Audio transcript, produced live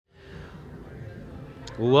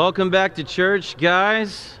Welcome back to church,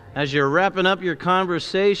 guys. As you're wrapping up your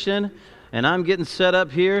conversation and I'm getting set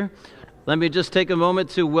up here, let me just take a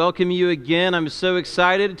moment to welcome you again. I'm so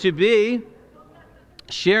excited to be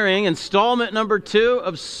sharing installment number 2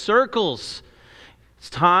 of Circles.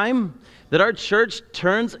 It's time that our church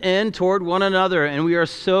turns in toward one another, and we are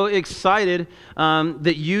so excited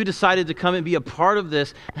that you decided to come and be a part of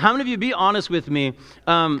this. How many of you, be honest with me,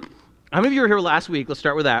 how many of you were here last week? Let's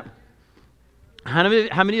start with that. How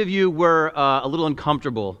many of you were a little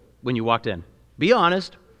uncomfortable when you walked in? Be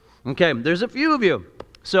honest. Okay, there's a few of you.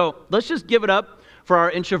 So let's just give it up for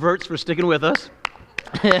our introverts for sticking with us.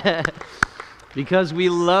 Because we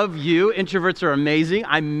love you. Introverts are amazing.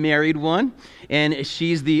 I married one, and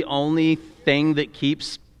she's the only thing that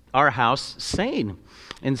keeps our house sane.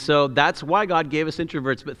 And so that's why God gave us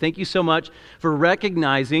introverts. But thank you so much for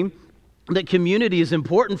recognizing that community is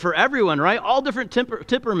important for everyone, right? All different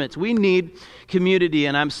temperaments. We need community,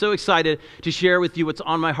 and I'm so excited to share with you what's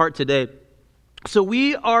on my heart today. So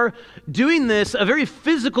we are doing this, a very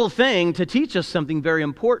physical thing, to teach us something very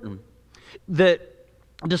important. That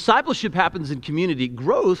discipleship happens in community.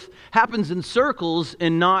 Growth happens in circles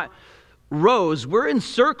and not rows. We're in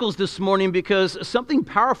circles this morning because something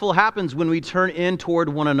powerful happens when we turn in toward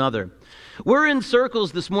one another. We're in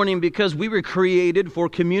circles this morning because we were created for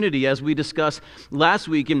community, as we discussed last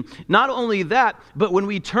week. And not only that, but when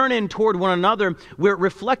we turn in toward one another, we're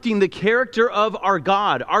reflecting the character of our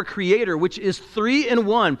God, our Creator, which is 3 in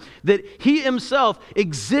 1, that He Himself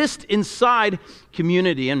exists inside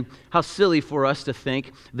community. And how silly for us to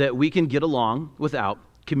think that we can get along without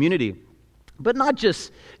community. But not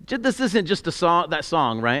just, this isn't just a song, that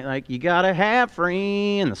song, right? Like, you gotta have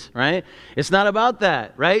friends, right? It's not about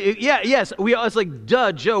that, right? Yes, it's like,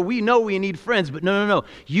 duh, Joe, we know we need friends, but no.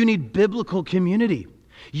 You need biblical community.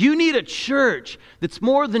 You need a church that's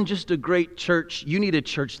more than just a great church. You need a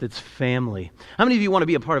church that's family. How many of you want to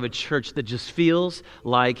be a part of a church that just feels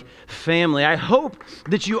like family? I hope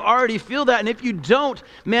that you already feel that. And if you don't,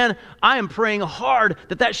 man, I am praying hard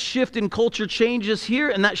that that shift in culture changes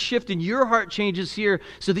here and that shift in your heart changes here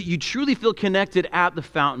so that you truly feel connected at the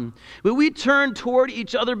fountain. But we turn toward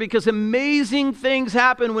each other because amazing things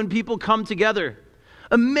happen when people come together.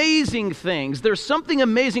 Amazing things. There's something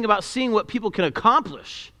amazing about seeing what people can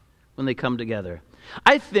accomplish when they come together.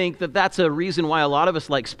 I think that that's a reason why a lot of us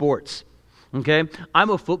like sports. Okay? I'm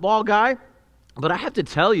a football guy, but I have to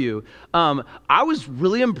tell you, I was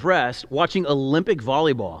really impressed watching Olympic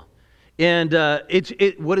volleyball. And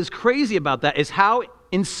what is crazy about that is how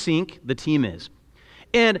in sync the team is.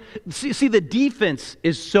 And see, the defense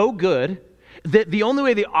is so good that the only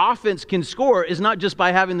way the offense can score is not just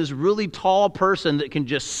by having this really tall person that can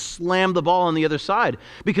just slam the ball on the other side.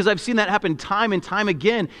 Because I've seen that happen time and time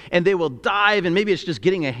again, and they will dive, and maybe it's just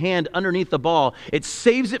getting a hand underneath the ball. It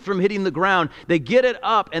saves it from hitting the ground. They get it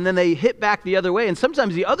up, and then they hit back the other way. And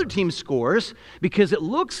sometimes the other team scores because it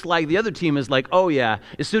looks like the other team is like, oh yeah,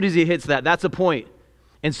 as soon as he hits that, that's a point.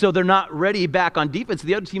 And so they're not ready back on defense.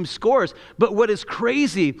 The other team scores. But what is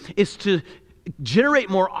crazy is to generate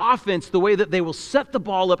more offense the way that they will set the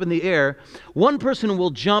ball up in the air. One person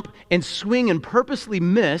will jump and swing and purposely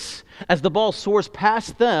miss as the ball soars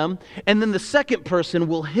past them, and then the second person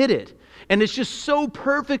will hit it. And it's just so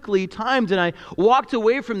perfectly timed, and I walked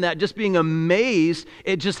away from that just being amazed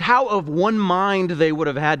at just how of one mind they would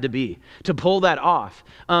have had to be to pull that off.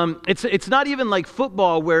 It's not even like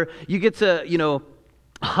football where you get to,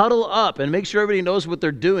 huddle up and make sure everybody knows what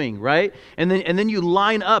they're doing, right? And then you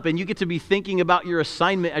line up and you get to be thinking about your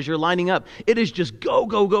assignment as you're lining up. It is just go,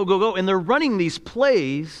 go, go, go, go. And they're running these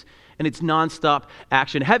plays and it's nonstop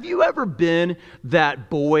action. Have you ever been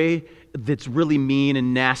that boy that's really mean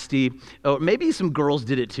and nasty? Or maybe some girls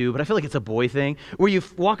did it too, but I feel like it's a boy thing, where you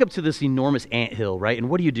walk up to this enormous anthill, right?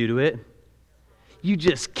 And what do you do to it? You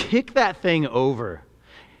just kick that thing over.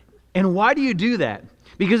 And why do you do that?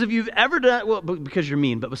 Because if you've ever done, well, because you're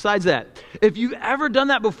mean, but besides that, if you've ever done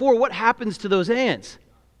that before, what happens to those ants?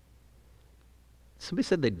 Somebody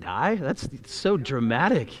said they die? That's so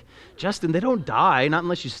dramatic. Justin, they don't die, not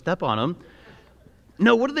unless you step on them.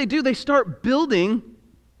 No, what do? They start building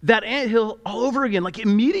that anthill all over again, like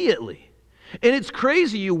immediately. And it's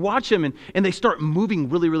crazy. You watch them and they start moving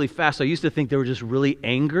really, really fast. I used to think they were just really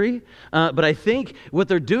angry, but I think what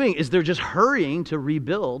they're doing is they're just hurrying to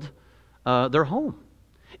rebuild their home.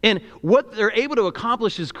 And what they're able to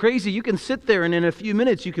accomplish is crazy. You can sit there and in a few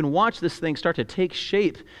minutes you can watch this thing start to take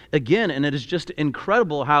shape again, and it is just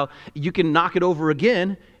incredible how you can knock it over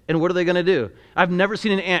again, and what are they going to do? I've never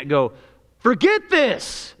seen an ant go, forget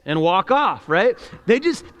this, and walk off, right? They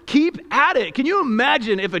just keep at it. Can you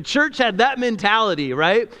imagine if a church had that mentality,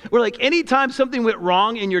 right? Where like anytime something went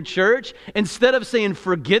wrong in your church, instead of saying,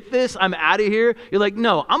 forget this, I'm out of here, you're like,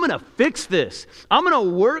 no, I'm going to fix this. I'm going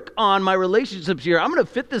to work on my relationships here. I'm going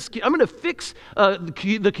to fix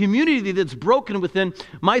the community that's broken within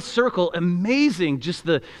my circle. Amazing, just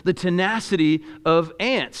the tenacity of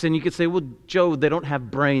ants. And you could say, well, Joe, they don't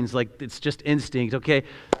have brains. Like, it's just instinct. Okay,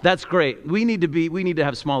 that's great. We need to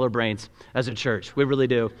have smaller brains as a church. We really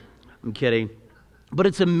do. I'm kidding. But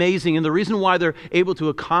it's amazing. And the reason why they're able to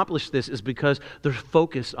accomplish this is because they're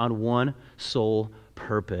focused on one sole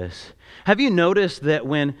purpose. Have you noticed that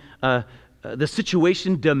when the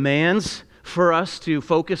situation demands for us to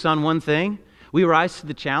focus on one thing, we rise to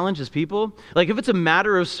the challenge as people? Like, if it's a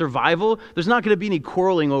matter of survival, there's not going to be any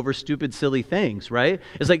quarreling over stupid, silly things, right?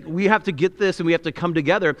 It's like we have to get this and we have to come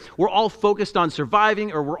together. We're all focused on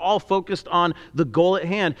surviving, or we're all focused on the goal at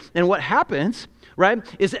hand. And what happens, right,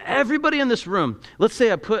 is everybody in this room, let's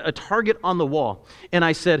say I put a target on the wall and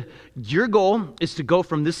I said, your goal is to go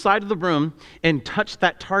from this side of the room and touch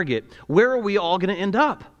that target. Where are we all going to end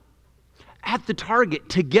up? At the target,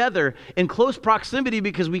 together, in close proximity,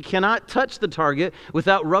 because we cannot touch the target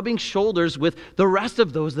without rubbing shoulders with the rest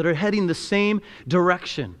of those that are heading the same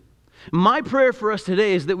direction. My prayer for us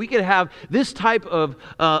today is that we could have this type of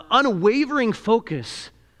unwavering focus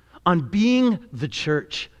on being the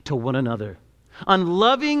church to one another, on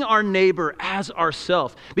loving our neighbor as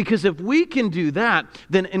ourselves. Because if we can do that,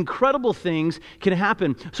 then incredible things can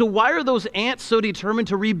happen. So why are those ants so determined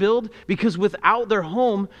to rebuild? Because without their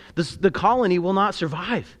home, the colony will not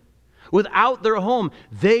survive. Without their home,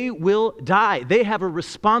 they will die. They have a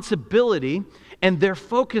responsibility, and they're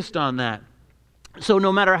focused on that. So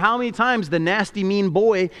no matter how many times the nasty, mean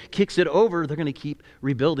boy kicks it over, they're going to keep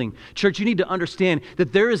rebuilding. Church, you need to understand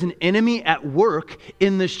that there is an enemy at work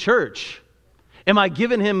in this church. Am I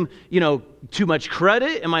giving him, too much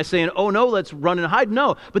credit? Am I saying, oh no, let's run and hide?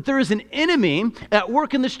 No, but there is an enemy at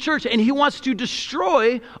work in this church, and he wants to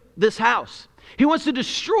destroy this house. He wants to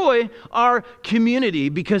destroy our community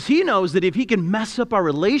because he knows that if he can mess up our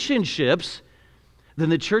relationships, then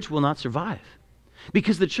the church will not survive.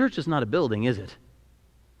 Because the church is not a building, is it?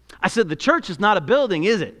 I said the church is not a building,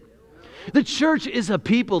 is it? The church is a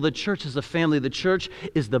people. The church is a family. The church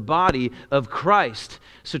is the body of Christ.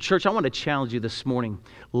 So church, I want to challenge you this morning.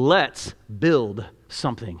 Let's build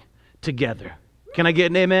something together. Can I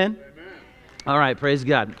get an amen? Amen. All right, praise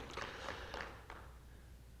God.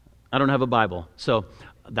 I don't have a Bible, so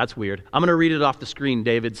that's weird. I'm going to read it off the screen,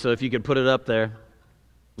 David, so if you could put it up there.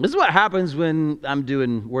 This is what happens when I'm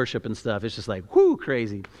doing worship and stuff. It's just like, whoo,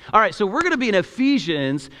 crazy. All right, so we're going to be in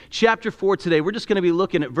Ephesians chapter 4 today. We're just going to be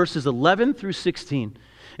looking at verses 11 through 16.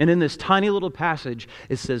 And in this tiny little passage,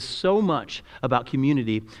 it says so much about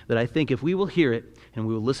community that I think if we will hear it and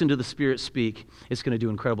we will listen to the Spirit speak, it's going to do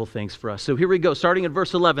incredible things for us. So here we go. Starting at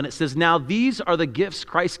verse 11, it says, now these are the gifts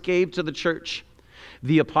Christ gave to the church: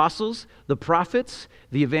 the apostles, the prophets,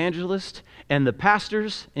 the evangelists, and the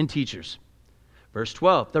pastors and teachers. Verse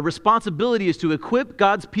 12, the responsibility is to equip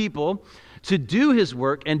God's people to do his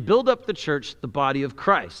work and build up the church, the body of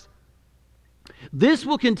Christ. This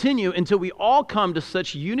will continue until we all come to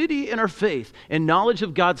such unity in our faith and knowledge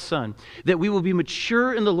of God's Son that we will be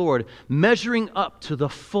mature in the Lord, measuring up to the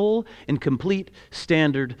full and complete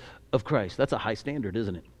standard of Christ. That's a high standard,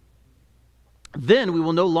 isn't it? Then we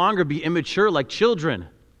will no longer be immature like children.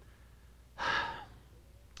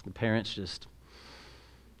 The parents just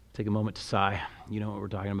take a moment to sigh. You know what we're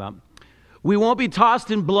talking about. We won't be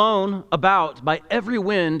tossed and blown about by every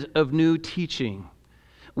wind of new teaching.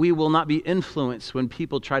 We will not be influenced when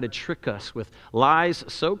people try to trick us with lies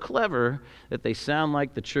so clever that they sound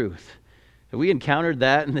like the truth. Have we encountered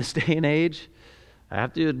that in this day and age? I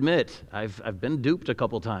have to admit, I've been duped a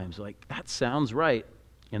couple times. Like, that sounds right.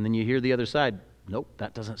 And then you hear the other side. Nope,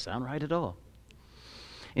 that doesn't sound right at all.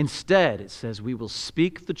 Instead, it says we will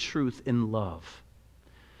speak the truth in love,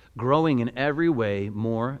 growing in every way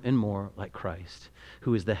more and more like Christ,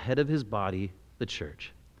 who is the head of his body, the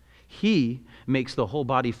church. He makes the whole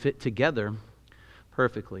body fit together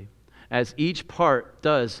perfectly. As each part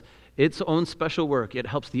does its own special work, it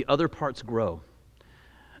helps the other parts grow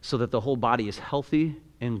so that the whole body is healthy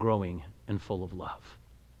and growing and full of love.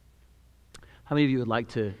 How many of you would like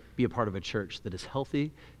to be a part of a church that is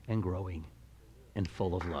healthy and growing and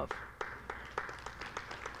full of love?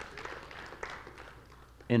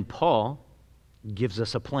 And Paul gives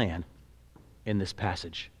us a plan in this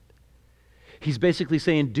passage. He's basically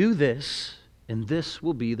saying, do this, and this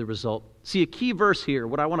will be the result. See, a key verse here,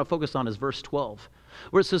 what I want to focus on is verse 12.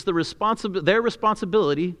 where it says their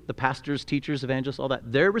responsibility, the pastors, teachers, evangelists, all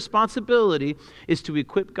that, their responsibility is to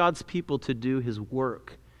equip God's people to do his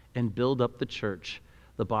work and build up the church,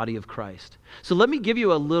 the body of Christ. So let me give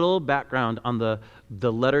you a little background on the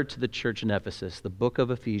letter to the church in Ephesus, the book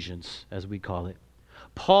of Ephesians, as we call it.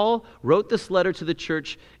 Paul wrote this letter to the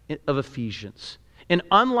church of Ephesians. And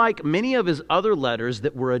unlike many of his other letters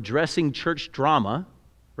that were addressing church drama,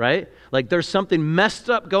 right? Like there's something messed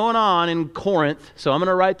up going on in Corinth, so I'm going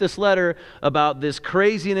to write this letter about this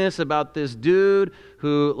craziness, about this dude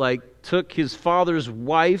who like took his father's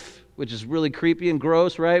wife, which is really creepy and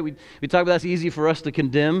gross, right? We talk about that's easy for us to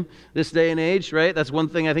condemn this day and age, right? That's one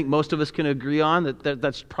thing I think most of us can agree on,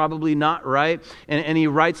 that's probably not right. And he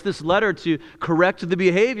writes this letter to correct the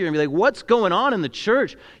behavior and be like, what's going on in the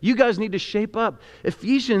church? You guys need to shape up.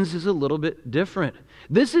 Ephesians is a little bit different.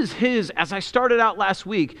 This is as I started out last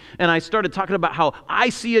week, and I started talking about how I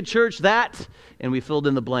see a church that, and we filled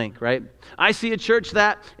in the blank, right? I see a church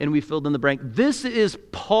that, and we filled in the blank. This is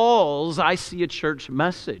Paul's I see a church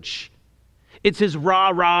message. It's his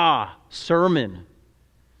rah-rah sermon.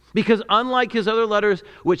 Because unlike his other letters,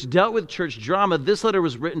 which dealt with church drama, this letter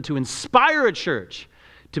was written to inspire a church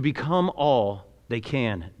to become all they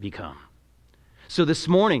can become. So this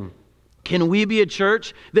morning, can we be a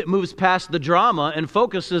church that moves past the drama and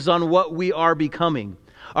focuses on what we are becoming?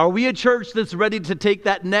 Are we a church that's ready to take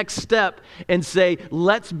that next step and say,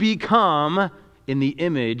 let's become in the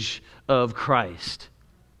image of Christ?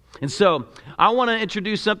 And so I want to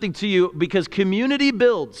introduce something to you because community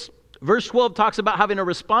builds. Verse 12 talks about having a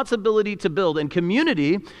responsibility to build, and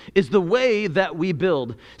community is the way that we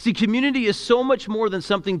build. See, community is so much more than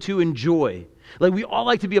something to enjoy. Like we all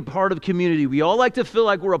like to be a part of community. We all like to feel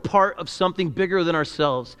like we're a part of something bigger than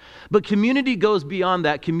ourselves. But community goes beyond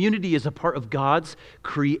that. Community is a part of God's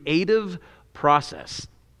creative process.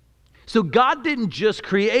 So God didn't just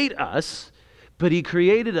create us, but he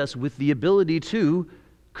created us with the ability to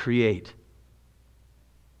create.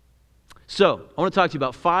 So I want to talk to you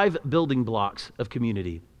about 5 building blocks of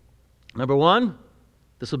community. Number 1,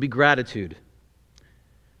 this will be gratitude.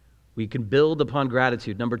 We can build upon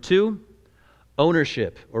gratitude. Number 2,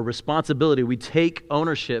 ownership or responsibility. We take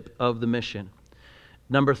ownership of the mission.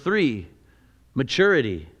 Number 3,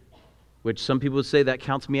 maturity, which some people would say that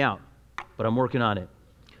counts me out, but I'm working on it.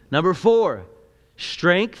 Number 4,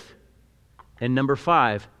 strength. And number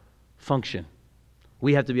 5, function.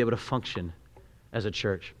 We have to be able to function as a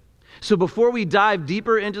church. So before we dive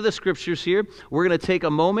deeper into the scriptures here, we're going to take a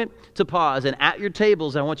moment to pause. And at your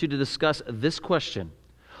tables, I want you to discuss this question.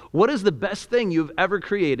 What is the best thing you've ever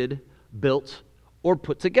created, built, or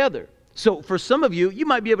put together? So for some of you, you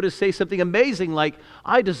might be able to say something amazing like,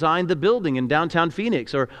 I designed the building in downtown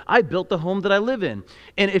Phoenix, or I built the home that I live in.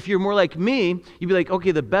 And if you're more like me, you'd be like,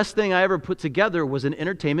 okay, the best thing I ever put together was an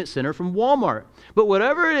entertainment center from Walmart. But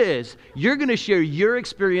whatever it is, you're going to share your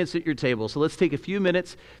experience at your table. So let's take a few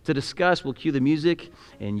minutes to discuss. We'll cue the music,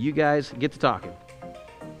 and you guys get to talking.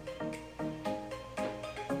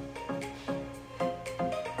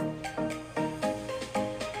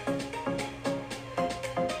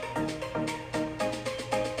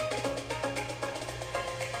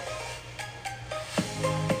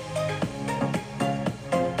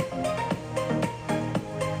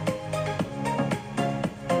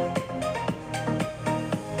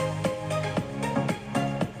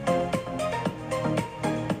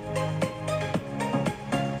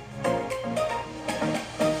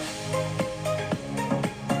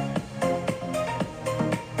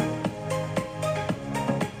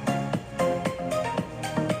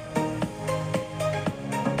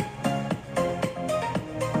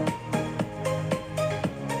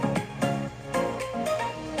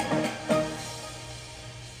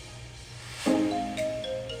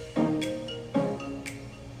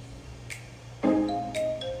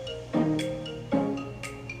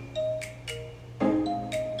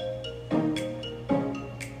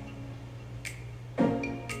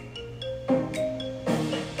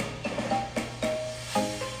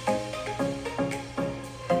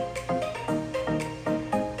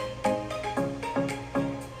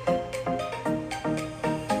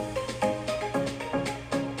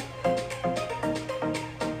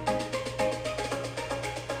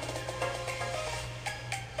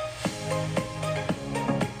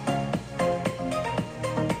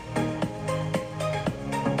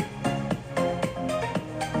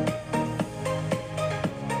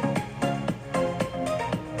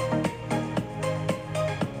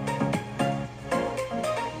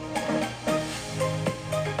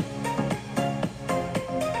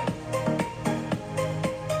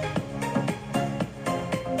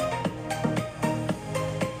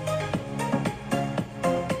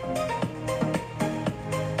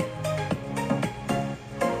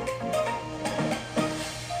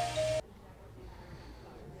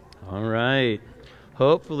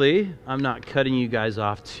 Hopefully, I'm not cutting you guys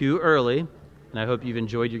off too early, and I hope you've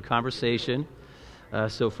enjoyed your conversation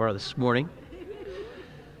so far this morning.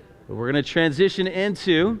 But we're going to transition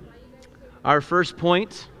into our first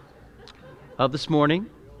point of this morning.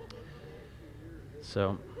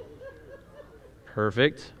 So,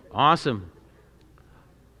 perfect. Awesome.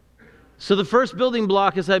 So the first building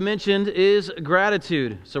block, as I mentioned, is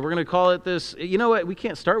gratitude. So we're going to call it this. You know what? We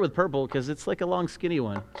can't start with purple because it's like a long, skinny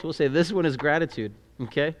one. So we'll say this one is gratitude.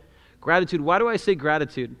 Okay? Gratitude. Why do I say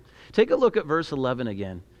gratitude? Take a look at verse 11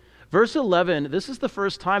 again. Verse 11, this is the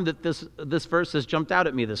first time that this verse has jumped out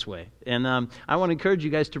at me this way. And I want to encourage you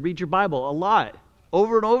guys to read your Bible a lot,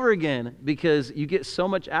 over and over again, because you get so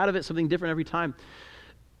much out of it, something different every time.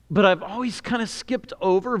 But I've always kind of skipped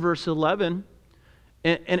over verse 11.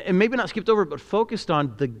 And maybe not skipped over, but focused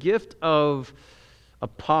on the gift of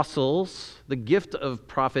apostles, the gift of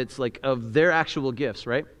prophets, like of their actual gifts,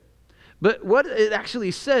 right? But what it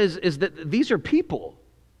actually says is that these are people.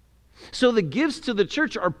 So the gifts to the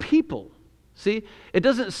church are people. See, it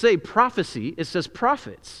doesn't say prophecy, it says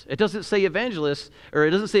prophets. It doesn't say evangelists, or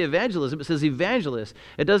it doesn't say evangelism, it says evangelists.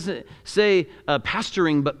 It doesn't say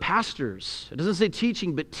pastoring, but pastors. It doesn't say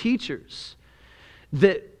teaching, but teachers.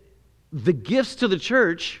 That the gifts to the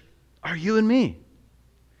church are you and me,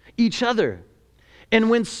 each other.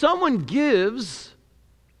 And when someone gives,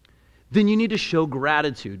 then you need to show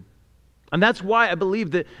gratitude. And that's why I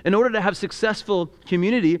believe that in order to have successful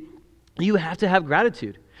community, you have to have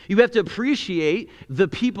gratitude. You have to appreciate the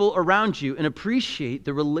people around you and appreciate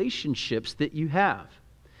the relationships that you have.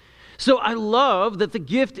 So I love that the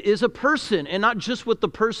gift is a person and not just what the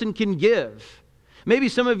person can give. Maybe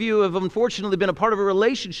some of you have unfortunately been a part of a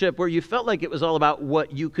relationship where you felt like it was all about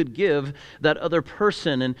what you could give that other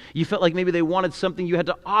person, and you felt like maybe they wanted something you had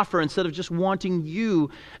to offer instead of just wanting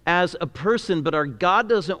you as a person. But our God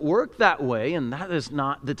doesn't work that way, and that is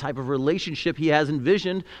not the type of relationship He has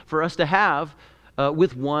envisioned for us to have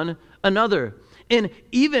with one another. And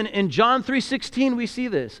even in John 3:16, we see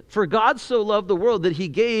this. For God so loved the world that He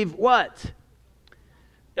gave what?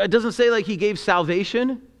 It doesn't say like He gave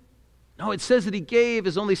salvation. No, it says that He gave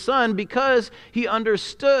His only Son because He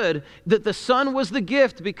understood that the Son was the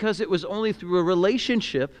gift, because it was only through a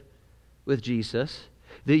relationship with Jesus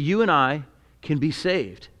that you and I can be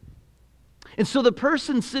saved. And so the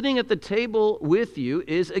person sitting at the table with you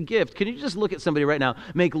is a gift. Can you just look at somebody right now,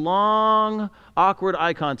 make long, awkward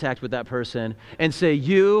eye contact with that person and say,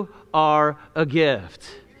 you are a gift.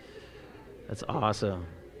 That's awesome.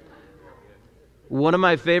 One of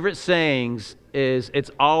my favorite sayings is,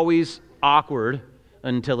 it's always awkward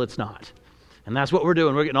until it's not. And that's what we're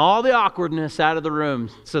doing. We're getting all the awkwardness out of the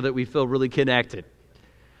room so that we feel really connected.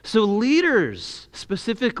 So leaders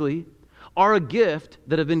specifically are a gift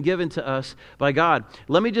that have been given to us by God.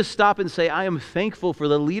 Let me just stop and say I am thankful for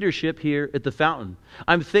the leadership here at the Fountain.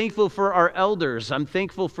 I'm thankful for our elders. I'm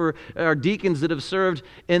thankful for our deacons that have served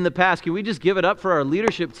in the past. Can we just give it up for our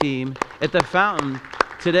leadership team at the Fountain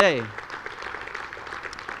today?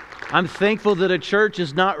 I'm thankful that a church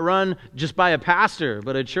is not run just by a pastor,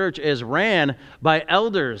 but a church is ran by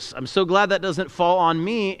elders. I'm so glad that doesn't fall on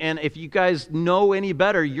me, and if you guys know any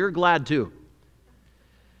better, you're glad too.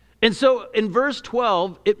 And so in verse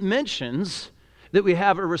 12, it mentions that we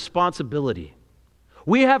have a responsibility.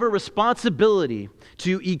 We have a responsibility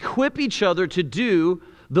to equip each other to do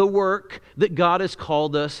the work that God has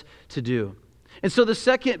called us to do. And so the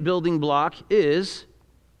second building block is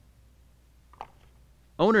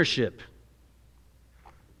ownership.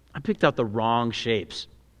 I picked out the wrong shapes.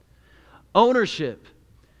 Ownership.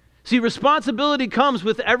 See, responsibility comes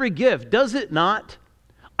with every gift, does it not?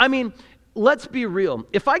 I mean, let's be real.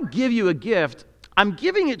 If I give you a gift, I'm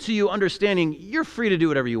giving it to you understanding you're free to do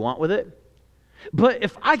whatever you want with it. But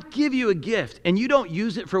if I give you a gift and you don't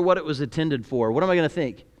use it for what it was intended for, what am I going to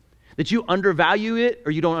think? That you undervalue it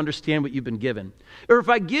or you don't understand what you've been given? Or if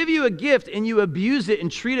I give you a gift and you abuse it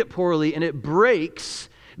and treat it poorly and it breaks,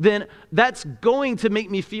 then that's going to make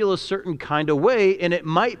me feel a certain kind of way, and it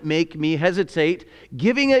might make me hesitate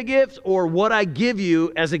giving a gift or what I give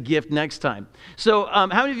you as a gift next time. So how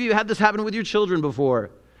many of you had this happen with your children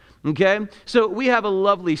before? Okay, so we have a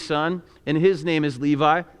lovely son, and his name is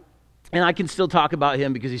Levi, and I can still talk about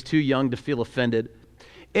him because he's too young to feel offended.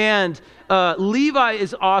 And Levi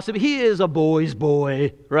is awesome. He is a boy's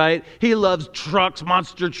boy, right? He loves trucks,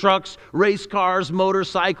 monster trucks, race cars,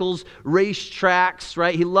 motorcycles, race tracks,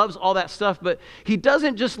 right? He loves all that stuff, but he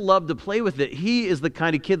doesn't just love to play with it. He is the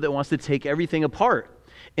kind of kid that wants to take everything apart.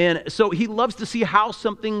 And so he loves to see how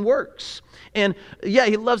something works. And yeah,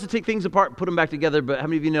 he loves to take things apart and put them back together. But how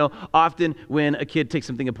many of you know often when a kid takes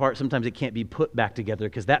something apart, sometimes it can't be put back together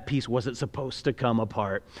because that piece wasn't supposed to come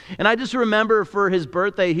apart. And I just remember for his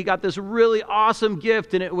birthday, he got this really awesome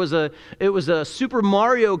gift. And it was a Super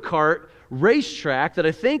Mario Kart racetrack that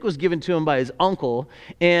I think was given to him by his uncle.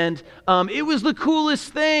 And it was the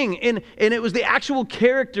coolest thing. And it was the actual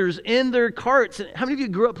characters in their carts. And how many of you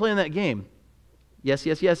grew up playing that game? Yes,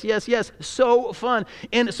 yes, yes, yes, yes. So fun.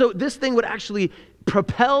 And so this thing would actually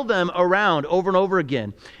propel them around over and over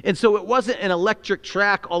again. And so it wasn't an electric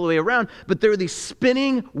track all the way around, but there were these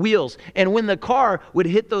spinning wheels. And when the car would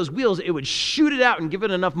hit those wheels, it would shoot it out and give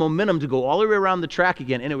it enough momentum to go all the way around the track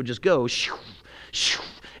again. And it would just go shoo, shoo.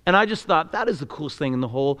 And I just thought, that is the coolest thing in the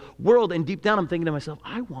whole world. And deep down, I'm thinking to myself,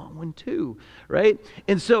 I want one too, right?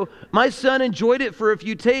 And so my son enjoyed it for a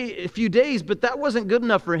few days, but that wasn't good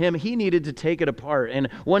enough for him. He needed to take it apart.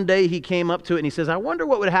 And one day he came up to it and he says, I wonder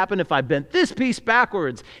what would happen if I bent this piece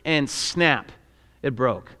backwards, and snap, it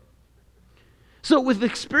broke. So with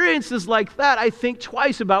experiences like that, I think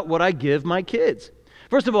twice about what I give my kids.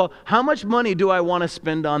 First of all, how much money do I want to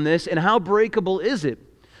spend on this, and how breakable is it?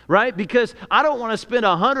 Right? Because I don't want to spend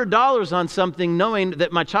 $100 on something knowing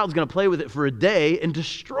that my child's going to play with it for a day and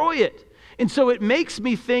destroy it. And so it makes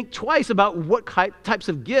me think twice about what types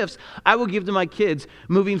of gifts I will give to my kids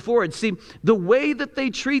moving forward. See, the way that they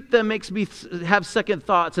treat them makes me have second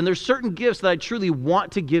thoughts. And there's certain gifts that I truly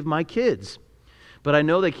want to give my kids, but I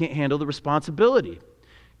know they can't handle the responsibility.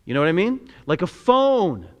 You know what I mean? Like a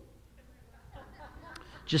phone.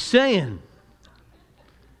 Just saying.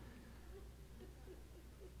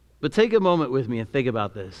 But take a moment with me and think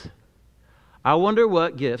about this. I wonder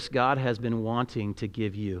what gifts God has been wanting to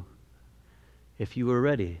give you if you were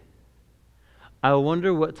ready. I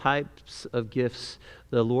wonder what types of gifts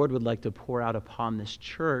the Lord would like to pour out upon this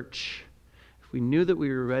church if we knew that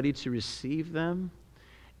we were ready to receive them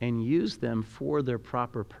and use them for their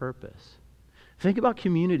proper purpose. Think about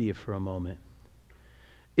community for a moment.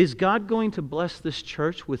 Is God going to bless this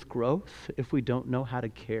church with growth if we don't know how to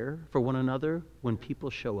care for one another when people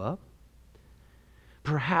show up?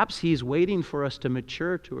 Perhaps He's waiting for us to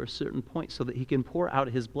mature to a certain point so that He can pour out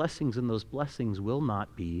His blessings, and those blessings will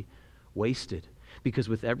not be wasted. Because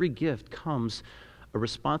with every gift comes a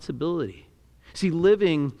responsibility. See,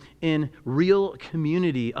 living in real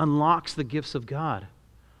community unlocks the gifts of God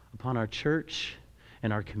upon our church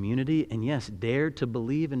and our community, and yes, dare to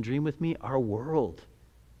believe and dream with me, our world.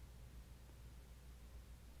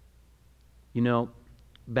 You know,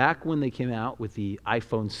 back when they came out with the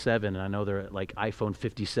iPhone 7, and I know they're at like iPhone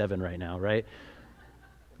 57 right now, right?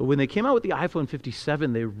 But when they came out with the iPhone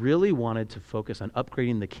 57, they really wanted to focus on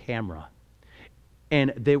upgrading the camera.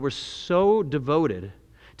 And they were so devoted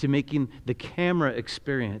to making the camera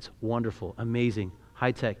experience wonderful, amazing,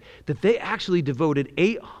 high-tech, that they actually devoted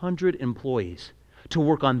 800 employees to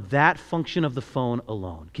work on that function of the phone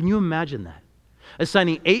alone. Can you imagine that?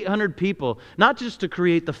 Assigning 800 people, not just to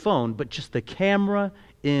create the phone, but just the camera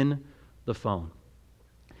in the phone.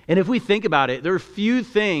 And if we think about it, there are few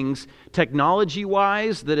things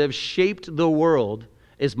technology-wise that have shaped the world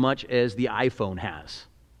as much as the iPhone has.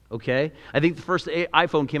 Okay? I think the first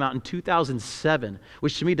iPhone came out in 2007,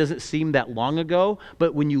 which to me doesn't seem that long ago,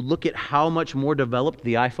 but when you look at how much more developed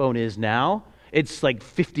the iPhone is now, it's like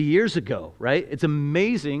 50 years ago, right? It's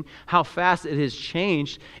amazing how fast it has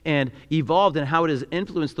changed and evolved and how it has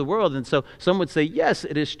influenced the world. And so some would say, yes,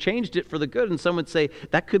 it has changed it for the good. And some would say,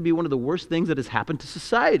 that could be one of the worst things that has happened to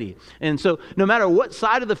society. And so no matter what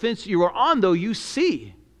side of the fence you are on, though, you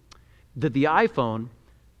see that the iPhone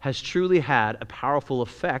has truly had a powerful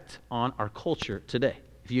effect on our culture today.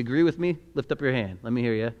 If you agree with me, lift up your hand. Let me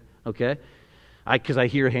hear you, okay? Because I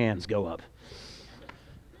hear hands go up.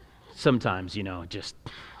 Sometimes, you know, it just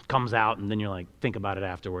comes out and then you're like, think about it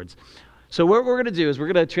afterwards. So what we're going to do is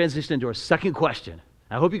we're going to transition into our second question.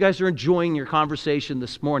 I hope you guys are enjoying your conversation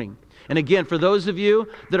this morning. And again, for those of you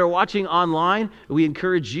that are watching online, we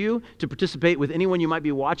encourage you to participate with anyone you might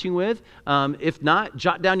be watching with. If not,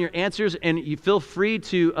 jot down your answers, and you feel free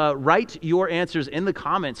to write your answers in the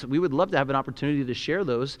comments. We would love to have an opportunity to share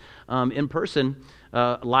those in person,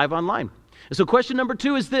 live online. So question number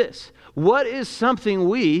 2 is this. What is something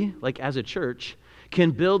we, like as a church,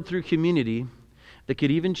 can build through community that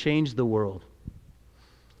could even change the world?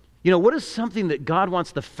 You know, what is something that God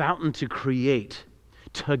wants the fountain to create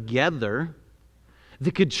together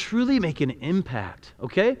that could truly make an impact,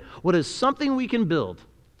 okay? What is something we can build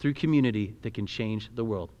through community that can change the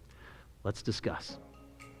world? Let's discuss.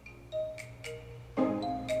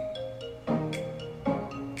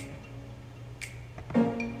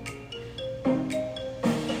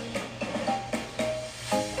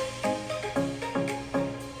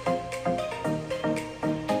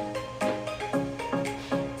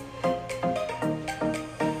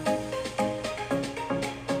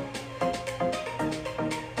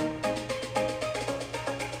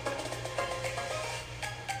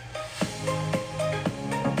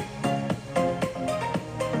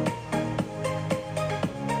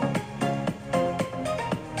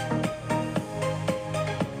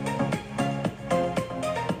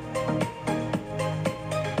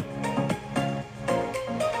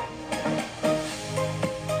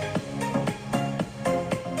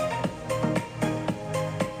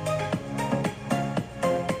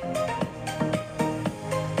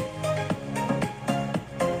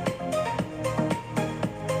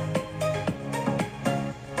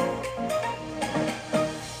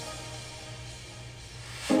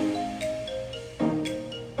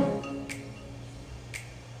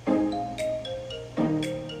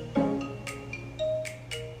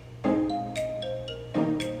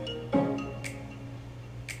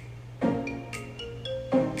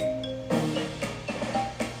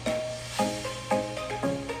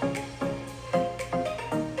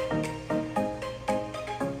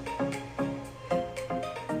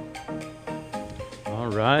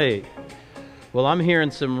 right. Well, I'm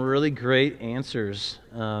hearing some really great answers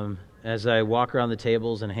as I walk around the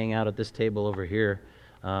tables and hang out at this table over here.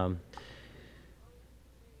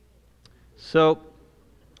 So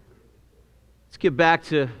let's get back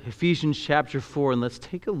to Ephesians chapter 4 and let's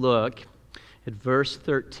take a look at verse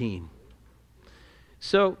 13.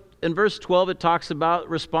 So in verse 12, it talks about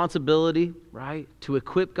responsibility, right? To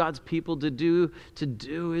equip God's people to do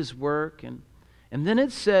His work. And then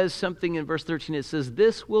it says something in verse 13. It says,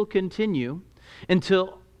 this will continue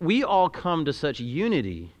until we all come to such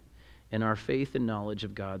unity in our faith and knowledge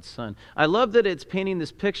of God's Son. I love that it's painting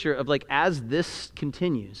this picture of like as this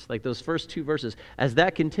continues, like those first two verses, as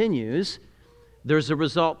that continues, there's a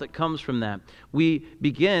result that comes from that. We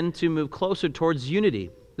begin to move closer towards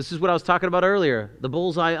unity. This is what I was talking about earlier, the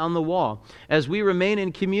bullseye on the wall. As we remain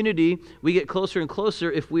in community, we get closer and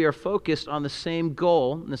closer if we are focused on the same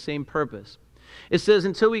goal and the same purpose. It says,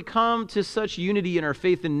 until we come to such unity in our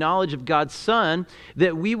faith and knowledge of God's Son,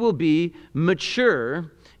 that we will be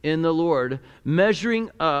mature in the Lord, measuring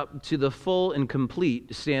up to the full and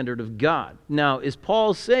complete standard of God. Now, is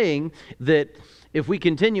Paul saying that if we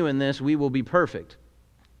continue in this, we will be perfect?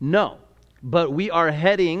 No, but we are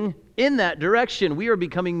heading in that direction. We are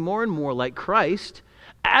becoming more and more like Christ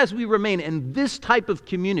as we remain in this type of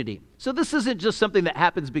community. So this isn't just something that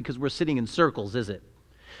happens because we're sitting in circles, is it?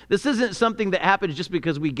 This isn't something that happens just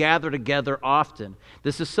because we gather together often.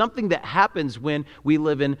 This is something that happens when we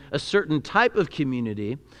live in a certain type of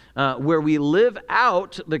community where we live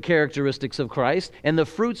out the characteristics of Christ and the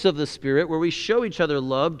fruits of the Spirit, where we show each other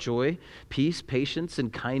love, joy, peace, patience,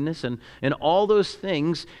 and kindness, and all those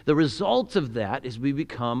things. The result of that is we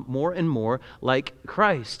become more and more like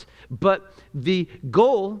Christ. But the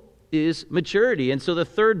goal is maturity. And so the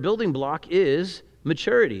third building block is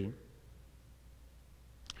maturity.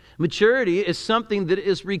 Maturity is something that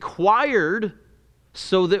is required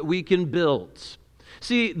so that we can build.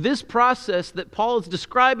 See, this process that Paul is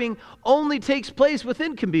describing only takes place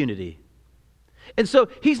within community. And so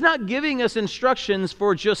he's not giving us instructions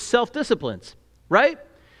for just self-disciplines, right?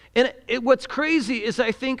 And what's crazy is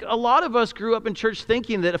I think a lot of us grew up in church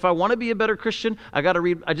thinking that if I want to be a better Christian, I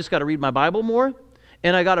just got to read my Bible more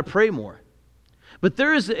and I got to pray more. But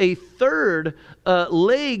there is a third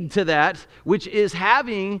leg to that, which is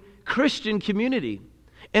having Christian community.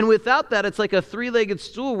 And without that, it's like a three-legged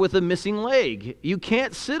stool with a missing leg. You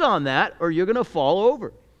can't sit on that or you're going to fall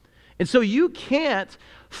over. And so you can't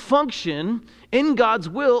function in God's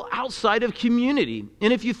will outside of community.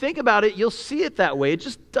 And if you think about it, you'll see it that way. It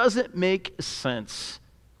just doesn't make sense.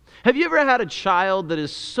 Have you ever had a child that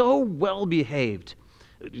is so well behaved?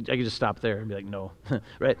 I could just stop there and be like, no,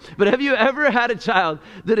 right? But have you ever had a child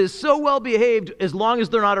that is so well behaved as long as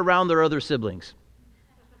they're not around their other siblings?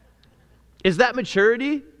 Is that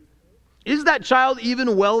maturity? Is that child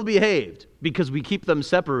even well behaved because we keep them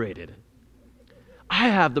separated? I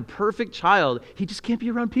have the perfect child. He just can't be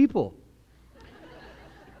around people.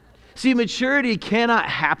 See, maturity cannot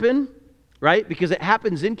happen, right? Because it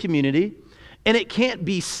happens in community, and it can't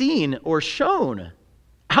be seen or shown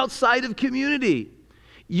outside of community.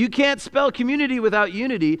 You can't spell community without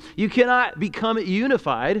unity. You cannot become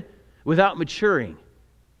unified without maturing.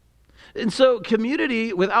 And so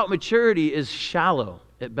community without maturity is shallow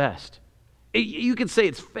at best. You could say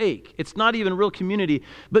it's fake. It's not even real community.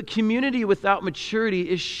 But community without maturity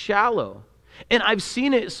is shallow. And I've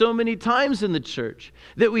seen it so many times in the church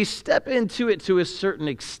that we step into it to a certain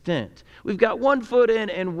extent. We've got 1 foot in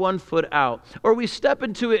and 1 foot out. Or we step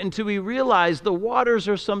into it until we realize the waters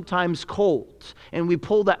are sometimes cold. And we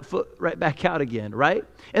pull that foot right back out again, right?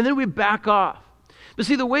 And then we back off. But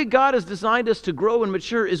see, the way God has designed us to grow and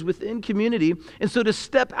mature is within community. And so to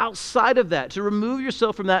step outside of that, to remove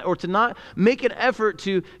yourself from that, or to not make an effort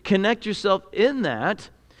to connect yourself in that,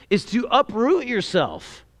 is to uproot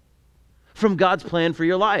yourself from God's plan for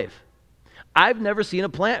your life. I've never seen a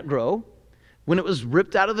plant grow when it was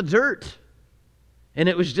ripped out of the dirt and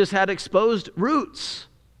it was just had exposed roots.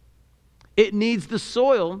 It needs the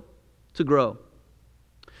soil to grow.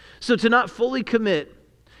 So to not fully commit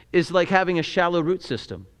is like having a shallow root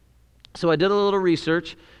system. So I did a little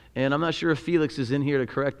research, and I'm not sure if Felix is in here to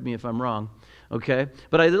correct me if I'm wrong, okay?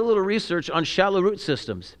 But I did a little research on shallow root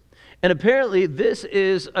systems. And apparently this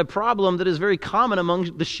is a problem that is very common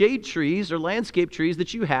among the shade trees or landscape trees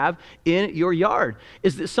that you have in your yard,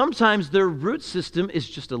 is that sometimes their root system is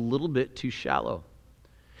just a little bit too shallow.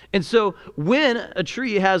 And so when a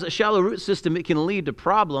tree has a shallow root system, it can lead to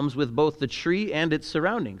problems with both the tree and its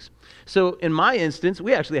surroundings. So in my instance,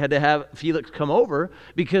 we actually had to have Felix come over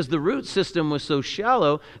because the root system was so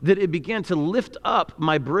shallow that it began to lift up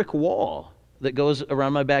my brick wall. that goes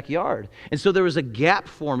around my backyard. And so there was a gap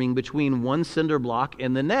forming between one cinder block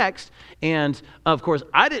and the next. And of course,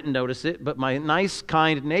 I didn't notice it, but my nice,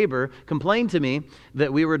 kind neighbor complained to me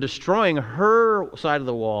that we were destroying her side of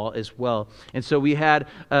the wall as well. And so we had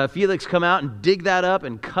Felix come out and dig that up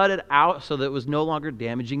and cut it out so that it was no longer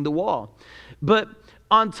damaging the wall. But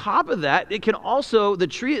on top of that, the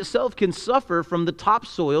tree itself can suffer from the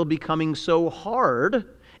topsoil becoming so hard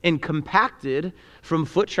and compacted from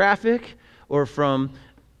foot traffic or from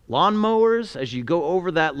lawnmowers. As you go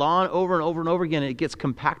over that lawn over and over and over again, it gets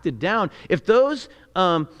compacted down. If those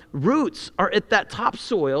roots are at that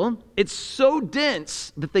topsoil, it's so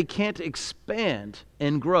dense that they can't expand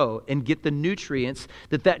and grow and get the nutrients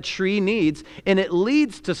that tree needs, and it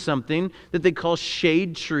leads to something that they call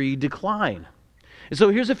shade tree decline. And so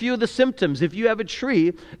here's a few of the symptoms. If you have a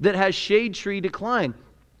tree that has shade tree decline,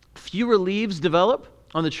 fewer leaves develop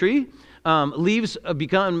on the tree. Leaves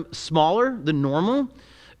become smaller than normal.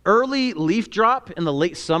 Early leaf drop in the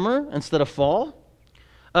late summer instead of fall.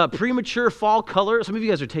 Premature fall color. Some of you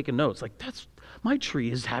guys are taking notes. Like, my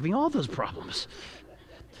tree is having all those problems.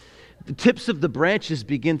 The tips of the branches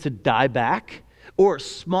begin to die back, or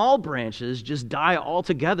small branches just die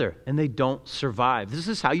altogether and they don't survive. This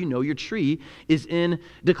is how you know your tree is in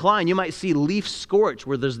decline. You might see leaf scorch,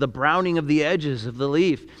 where there's the browning of the edges of the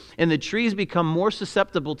leaf, and the trees become more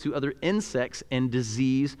susceptible to other insects and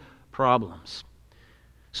disease problems.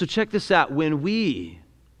 So check this out. When we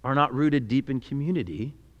are not rooted deep in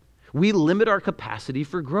community, we limit our capacity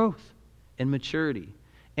for growth and maturity,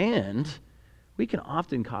 and we can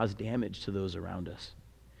often cause damage to those around us.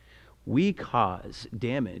 We cause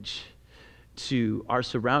damage to our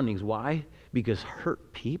surroundings. Why? Because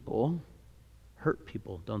hurt people,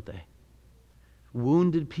 don't they?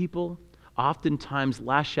 Wounded people oftentimes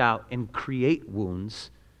lash out and create wounds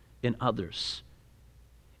in others.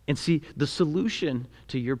 And see, the solution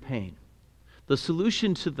to your pain, the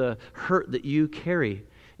solution to the hurt that you carry,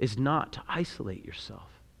 is not to isolate yourself.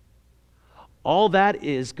 All that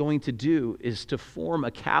is going to do is to form a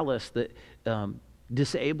callus that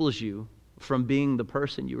disables you from being the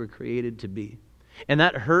person you were created to be. And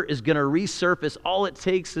that hurt is going to resurface. All it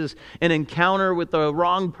takes is an encounter with the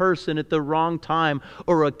wrong person at the wrong time,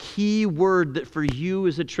 or a key word that for you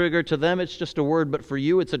is a trigger. To them, it's just a word, but for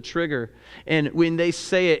you, it's a trigger. And when they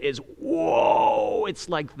say it, it's whoa! It's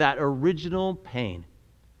like that original pain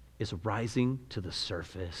is rising to the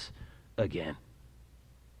surface again.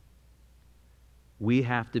 We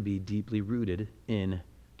have to be deeply rooted in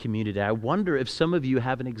community. I wonder if some of you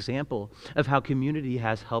have an example of how community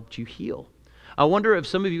has helped you heal. I wonder if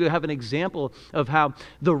some of you have an example of how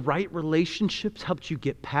the right relationships helped you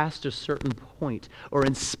get past a certain point or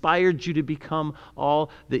inspired you to become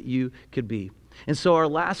all that you could be. And so our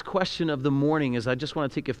last question of the morning is, I just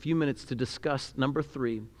want to take a few minutes to discuss number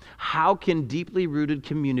 3. How can deeply rooted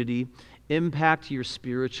community impact your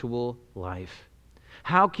spiritual life?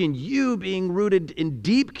 How can you, being rooted in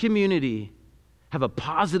deep community, have a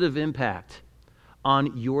positive impact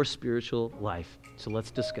on your spiritual life? So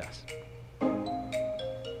let's discuss.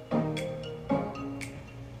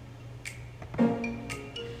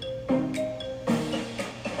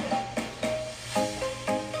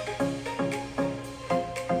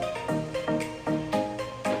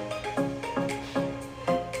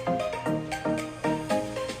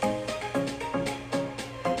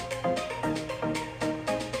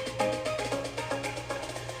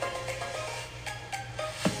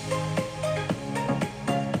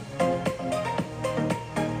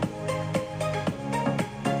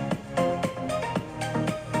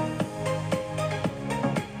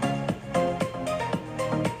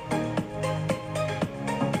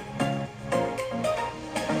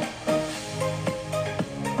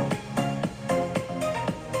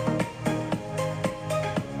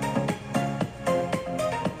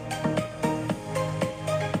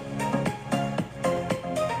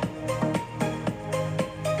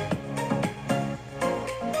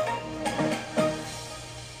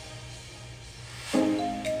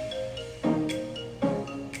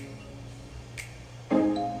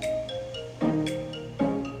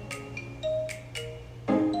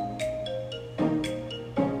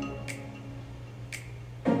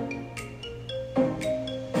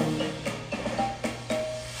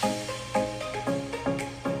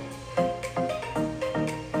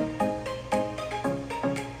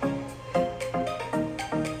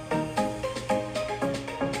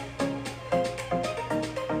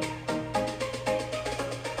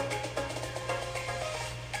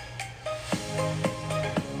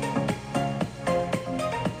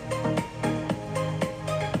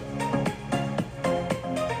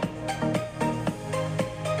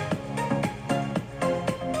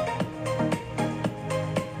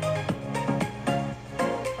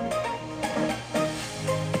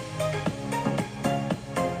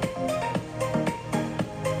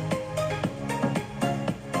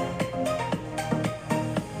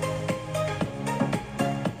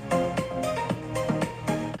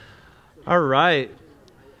 All right.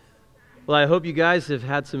 Well, I hope you guys have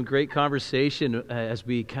had some great conversation as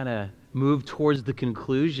we kind of move towards the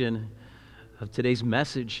conclusion of today's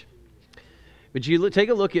message. But you take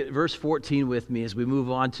a look at verse 14 with me as we move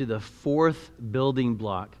on to the fourth building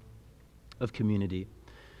block of community.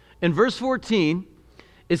 In verse 14,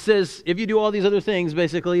 it says, if you do all these other things,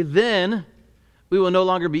 basically, then we will no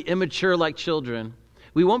longer be immature like children.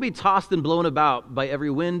 We won't be tossed and blown about by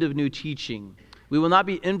every wind of new teaching. We will not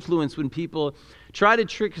be influenced when people try to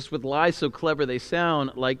trick us with lies so clever they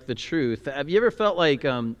sound like the truth. Have you ever felt like,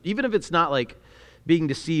 even if it's not like being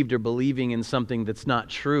deceived or believing in something that's not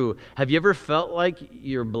true, have you ever felt like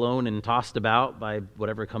you're blown and tossed about by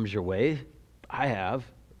whatever comes your way? I have.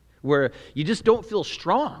 Where you just don't feel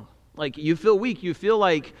strong. Like you feel weak. You feel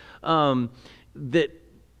like that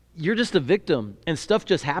you're just a victim and stuff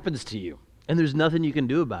just happens to you. And there's nothing you can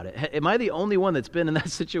do about it. Am I the only one that's been in that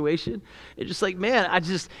situation? It's just like, man,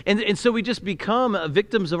 and so we just become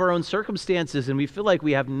victims of our own circumstances, and we feel like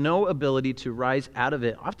we have no ability to rise out of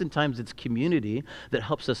it. Oftentimes it's community that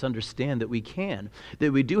helps us understand that we can,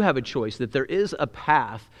 that we do have a choice, that there is a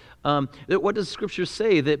path. What does Scripture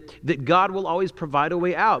say? That God will always provide a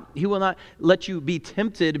way out. He will not let you be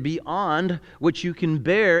tempted beyond what you can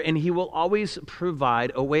bear, and He will always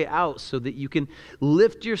provide a way out so that you can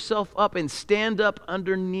lift yourself up and stand up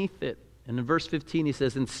underneath it. And in verse 15 he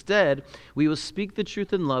says, instead, we will speak the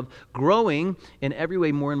truth in love, growing in every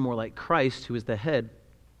way more and more like Christ, who is the head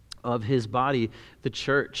of His body, the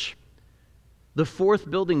church. The fourth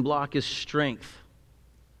building block is strength.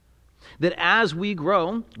 That as we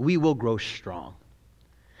grow, we will grow strong.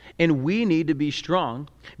 And we need to be strong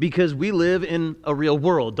because we live in a real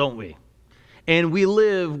world, don't we? And we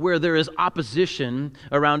live where there is opposition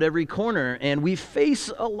around every corner, and we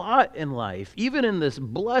face a lot in life. Even in this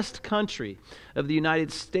blessed country of the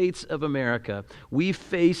United States of America, we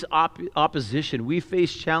face opposition. We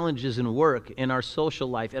face challenges in work, in our social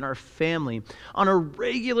life, in our family, on a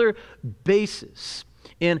regular basis.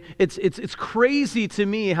 And it's crazy to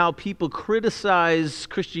me how people criticize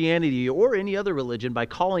Christianity or any other religion by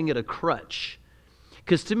calling it a crutch.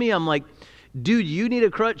 Because to me, I'm like, dude, you need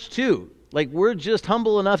a crutch too. Like, we're just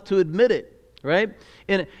humble enough to admit it, right?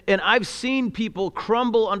 And I've seen people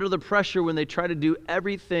crumble under the pressure when they try to do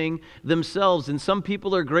everything themselves. And some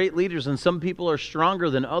people are great leaders and some people are stronger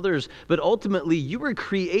than others. But ultimately, you were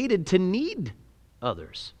created to need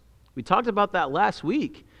others. We talked about that last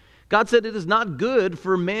week. God said it is not good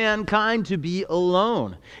for mankind to be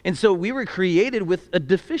alone. And so we were created with a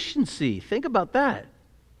deficiency. Think about that.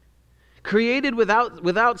 Created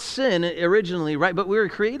without sin originally, right? But we were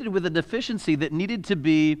created with a deficiency that needed to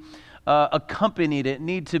be accompanied. It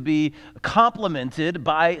needed to be complemented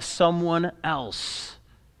by someone else.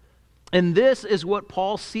 And this is what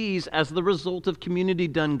Paul sees as the result of community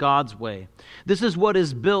done God's way. This is what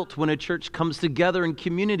is built when a church comes together in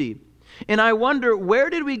community. And I wonder,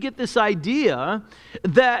 where did we get this idea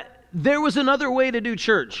that there was another way to do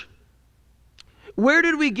church? Where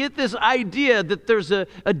did we get this idea that there's a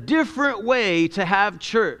different way to have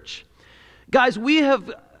church? Guys, we have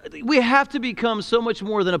to become so much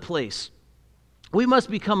more than a place. We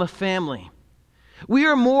must become a family. We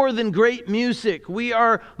are more than great music. We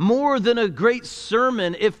are more than a great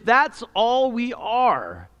sermon. If that's all we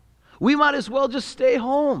are, we might as well just stay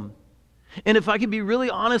home. And if I can be really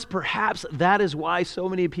honest, perhaps that is why so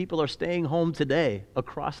many people are staying home today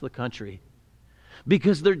across the country.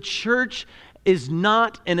 Because their church is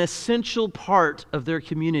not an essential part of their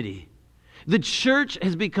community. The church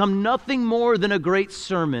has become nothing more than a great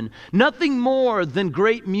sermon, nothing more than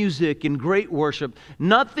great music and great worship,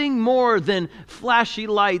 nothing more than flashy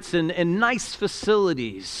lights and nice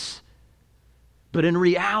facilities. But in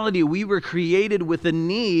reality, we were created with a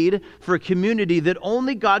need for a community that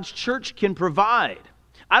only God's church can provide.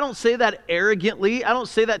 I don't say that arrogantly. I don't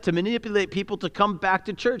say that to manipulate people to come back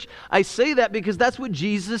to church. I say that because that's what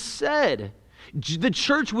Jesus said. The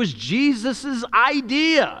church was Jesus'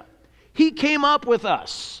 idea. He came up with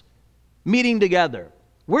us meeting together.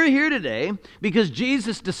 We're here today because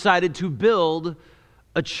Jesus decided to build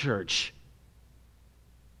a church.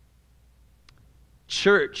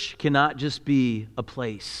 Church cannot just be a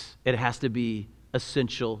place. It has to be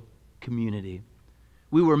essential community.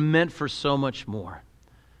 We were meant for so much more.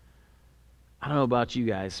 I don't know about you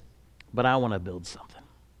guys, but I want to build something.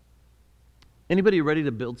 Anybody ready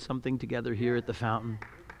to build something together here at the Fountain?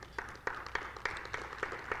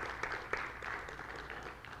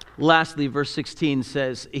 Lastly, verse 16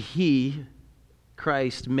 says, He,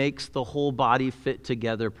 Christ, makes the whole body fit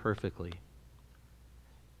together perfectly,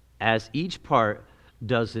 as each part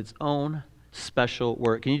does its own special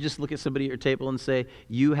work. Can you just look at somebody at your table and say,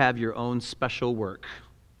 you have your own special work?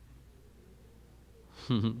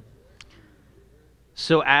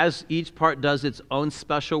 So as each part does its own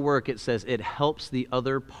special work, it says it helps the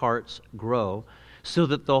other parts grow so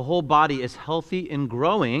that the whole body is healthy and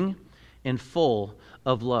growing and full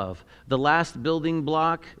of love. The last building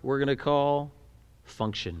block we're going to call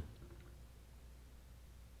function.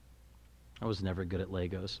 I was never good at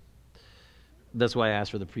Legos. That's why I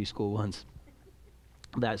asked for the preschool ones.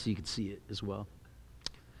 That so you could see it as well.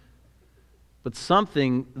 But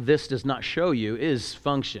something this does not show you is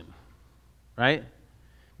function, right?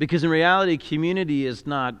 Because in reality, community is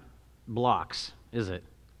not blocks, is it?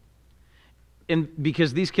 And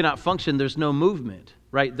because these cannot function, there's no movement,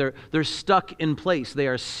 right? They're stuck in place. They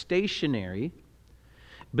are stationary.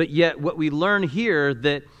 But yet what we learn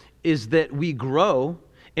here is that we grow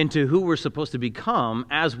into who we're supposed to become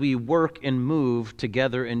as we work and move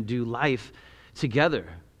together and do life together.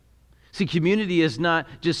 See, community is not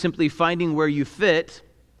just simply finding where you fit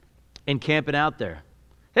and camping out there.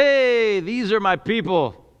 Hey, these are my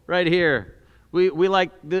people right here. We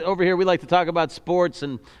like, over here, we like to talk about sports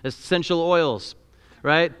and essential oils,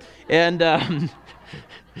 right? And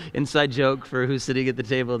inside joke for who's sitting at the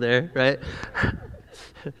table there, right?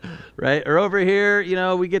 Right? Or over here,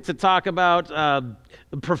 we get to talk about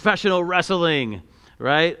professional wrestling,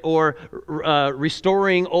 right? Or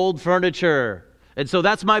restoring old furniture. And so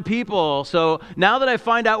that's my people. So now that I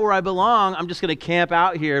find out where I belong, I'm just going to camp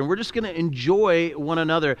out here and we're just going to enjoy one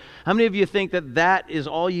another. How many of you think that is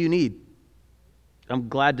all you need? I'm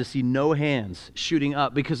glad to see no hands shooting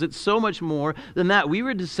up because it's so much more than that. We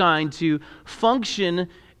were designed to function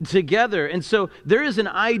together. And so there is an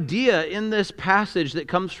idea in this passage that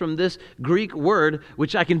comes from this Greek word,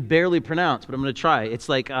 which I can barely pronounce, but I'm going to try. It's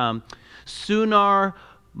like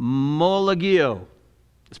sunarmologio.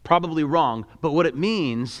 It's probably wrong, but what it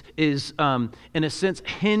means is, in a sense,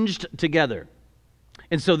 hinged together.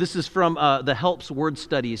 And so this is from the Helps Word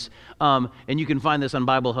Studies, and you can find this on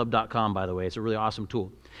BibleHub.com, by the way. It's a really awesome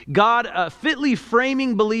tool. God fitly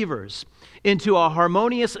framing believers into a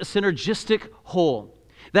harmonious, synergistic whole.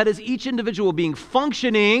 That is, each individual being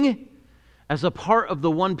functioning as a part of the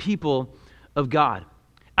one people of God.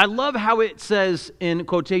 I love how it says in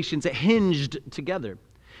quotations, hinged together.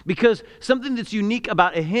 Because something that's unique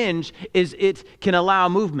about a hinge is it can allow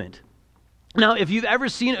movement. Now, if you've ever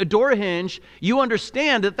seen a door hinge, you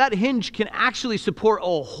understand that hinge can actually support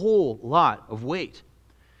a whole lot of weight.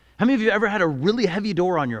 How many of you ever had a really heavy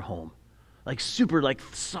door on your home? Like super,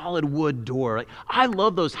 solid wood door. I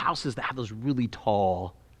love those houses that have those really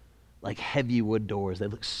tall, heavy wood doors. They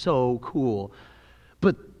look so cool.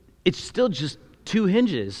 But it's still just 2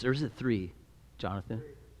 hinges. Or is it 3, Jonathan?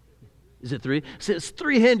 Is it 3? So it's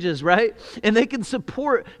 3 hinges, right? And they can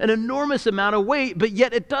support an enormous amount of weight, but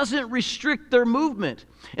yet it doesn't restrict their movement.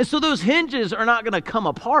 And so those hinges are not going to come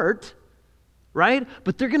apart, right?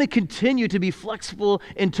 But they're going to continue to be flexible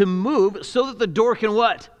and to move so that the door can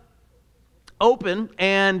what? Open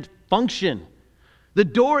and function. The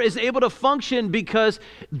door is able to function because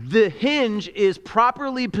the hinge is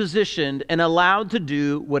properly positioned and allowed to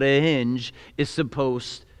do what a hinge is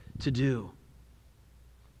supposed to do.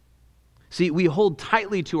 See, we hold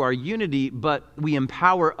tightly to our unity, but we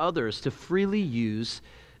empower others to freely use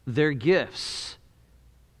their gifts.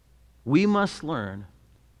 We must learn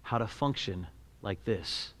how to function like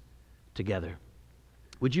this together.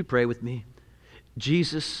 Would you pray with me?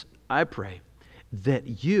 Jesus, I pray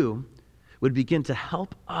that you would begin to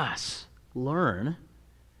help us learn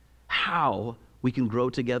how we can grow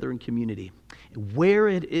together in community, where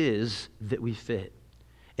it is that we fit,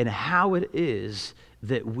 and how it is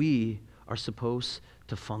that we are supposed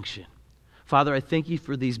to function. Father, I thank you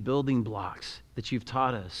for these building blocks that you've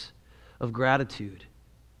taught us of gratitude.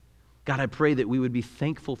 God, I pray that we would be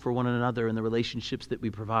thankful for one another in the relationships that we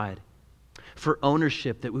provide. For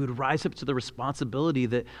ownership, that we would rise up to the responsibility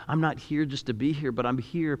that I'm not here just to be here, but I'm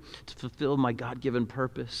here to fulfill my God-given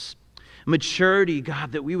purpose. Maturity,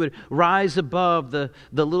 God, that we would rise above the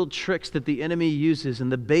little tricks that the enemy uses and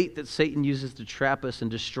the bait that Satan uses to trap us and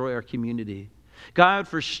destroy our community. God,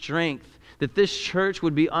 for strength, that this church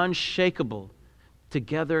would be unshakable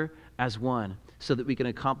together as one so that we can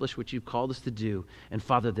accomplish what you've called us to do. And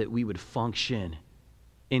Father, that we would function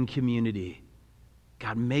in community.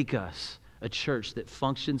 God, make us a church that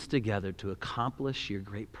functions together to accomplish your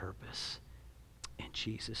great purpose. In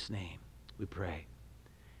Jesus' name we pray.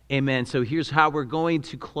 Amen. So here's how we're going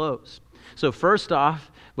to close. So first off,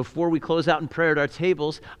 before we close out in prayer at our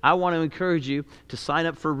tables, I want to encourage you to sign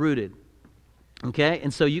up for Rooted. Okay,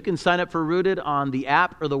 and so you can sign up for Rooted on the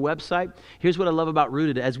app or the website. Here's what I love about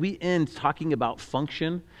Rooted. As we end talking about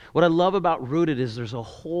function, what I love about Rooted is there's a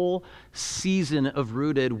whole season of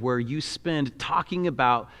Rooted where you spend talking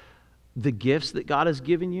about the gifts that God has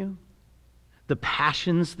given you, the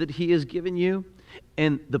passions that He has given you,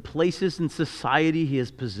 and the places in society He has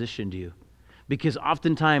positioned you. Because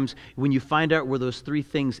oftentimes, when you find out where those three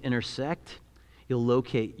things intersect, you'll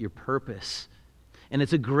locate your purpose. And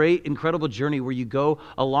it's a great, incredible journey where you go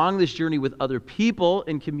along this journey with other people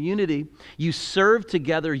in community. You serve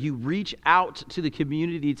together. You reach out to the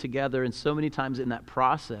community together. And so many times in that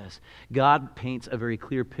process, God paints a very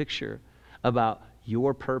clear picture about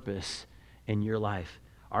your purpose in your life.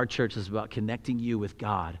 Our church is about connecting you with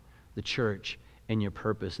God, the church, and your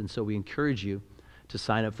purpose. And so we encourage you to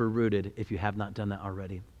sign up for Rooted if you have not done that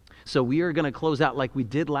already. So we are going to close out like we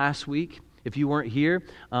did last week. If you weren't here,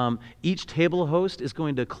 each table host is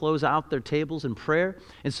going to close out their tables in prayer.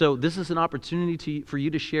 And so this is an opportunity for you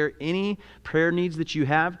to share any prayer needs that you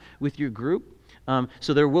have with your group.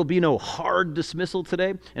 So there will be no hard dismissal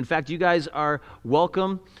today. In fact, you guys are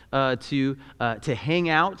welcome to hang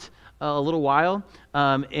out a little while.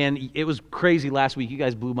 And it was crazy last week. You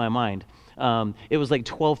guys blew my mind. It was like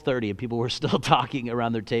 12:30 and people were still talking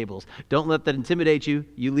around their tables. Don't let that intimidate you.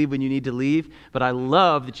 You leave when you need to leave. But I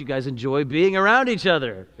love that you guys enjoy being around each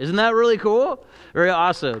other. Isn't that really cool? Very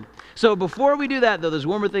awesome. So before we do that, though, there's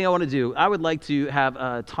one more thing I want to do. I would like to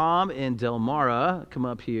have Tom and Delmara come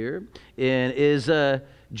up here. And is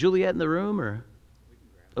Juliet in the room? Or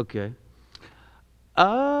okay.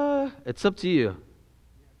 It's up to you.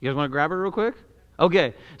 You guys want to grab her real quick?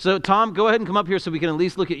 Okay, so Tom, go ahead and come up here so we can at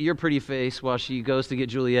least look at your pretty face while she goes to get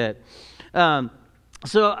Juliet. I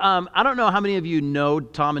don't know how many of you know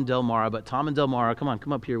Tom and Delmara, but Tom and Delmara,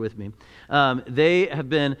 come up here with me. They have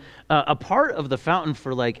been a part of the Fountain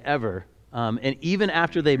for like ever. And even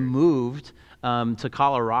after they moved to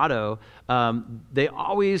Colorado, they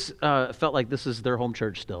always felt like this is their home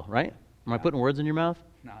church still, right? Am I putting words in your mouth?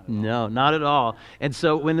 No, not at all. And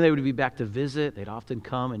so when they would be back to visit, they'd often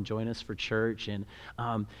come and join us for church. And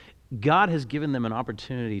God has given them an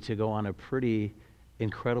opportunity to go on a pretty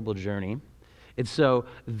incredible journey. And so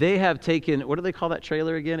they have taken, what do they call that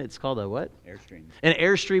trailer again? It's called a what? Airstream. An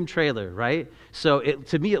Airstream trailer, right? So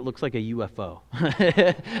to me, it looks like a UFO.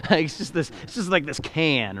 It's just like this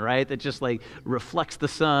can, right? That just like reflects the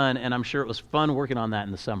sun. And I'm sure it was fun working on that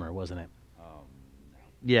in the summer, wasn't it?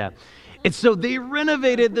 Yeah. And so they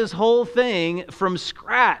renovated this whole thing from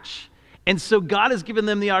scratch. And so God has given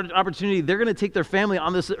them the opportunity. They're going to take their family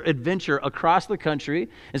on this adventure across the country.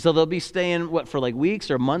 And so they'll be staying, for like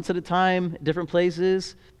weeks or months at a time, different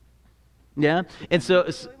places. Yeah. And so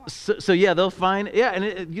yeah, they'll find, yeah,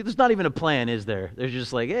 and there's not even a plan, is there? They're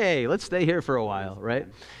just like, hey, let's stay here for a while, right?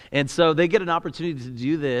 And so they get an opportunity to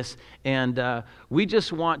do this, and we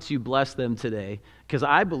just want to bless them today because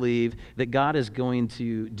I believe that God is going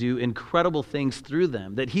to do incredible things through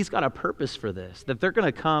them, that He's got a purpose for this, that they're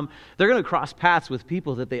going to cross paths with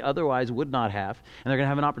people that they otherwise would not have, and they're going to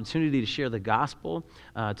have an opportunity to share the gospel,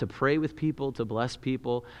 to pray with people, to bless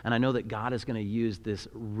people, and I know that God is going to use this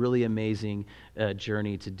really amazing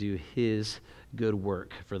journey to do His good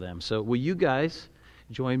work for them. So will you guys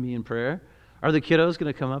join me in prayer? Are the kiddos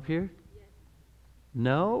going to come up here? Yes.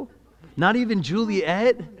 No? Not even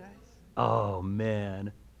Juliet? Oh,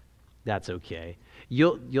 man. That's okay.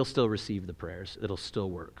 You'll still receive the prayers. It'll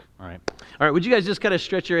still work. All right. All right. Would you guys just kind of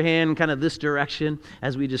stretch your hand kind of this direction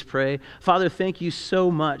as we just pray? Father, thank you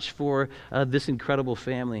so much for this incredible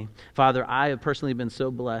family. Father, I have personally been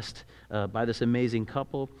so blessed by this amazing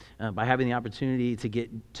couple, by having the opportunity to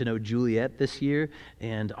get to know Juliet this year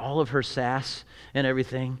and all of her sass and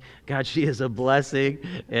everything. God, she is a blessing.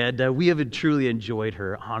 And we have truly enjoyed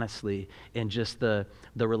her, honestly, and just the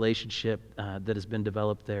relationship that has been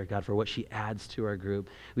developed there, God, for what she adds to our group.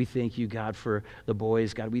 We thank you, God, for the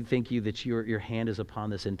boys. God, we thank you that your hand is upon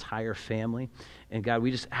this entire family. And God,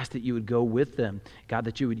 we just ask that you would go with them. God,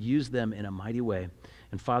 that you would use them in a mighty way.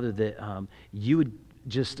 And Father, that you would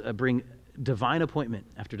just bring divine appointment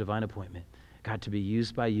after divine appointment, God, to be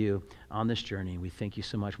used by you on this journey. We thank you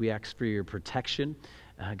so much. We ask for your protection,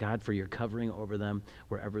 God, for your covering over them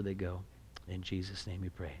wherever they go. In Jesus' name we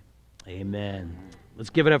pray. Amen. Let's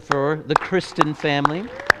give it up for the Kristen family.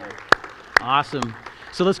 Awesome.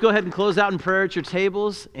 So let's go ahead and close out in prayer at your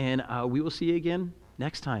tables, and we will see you again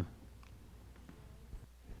next time.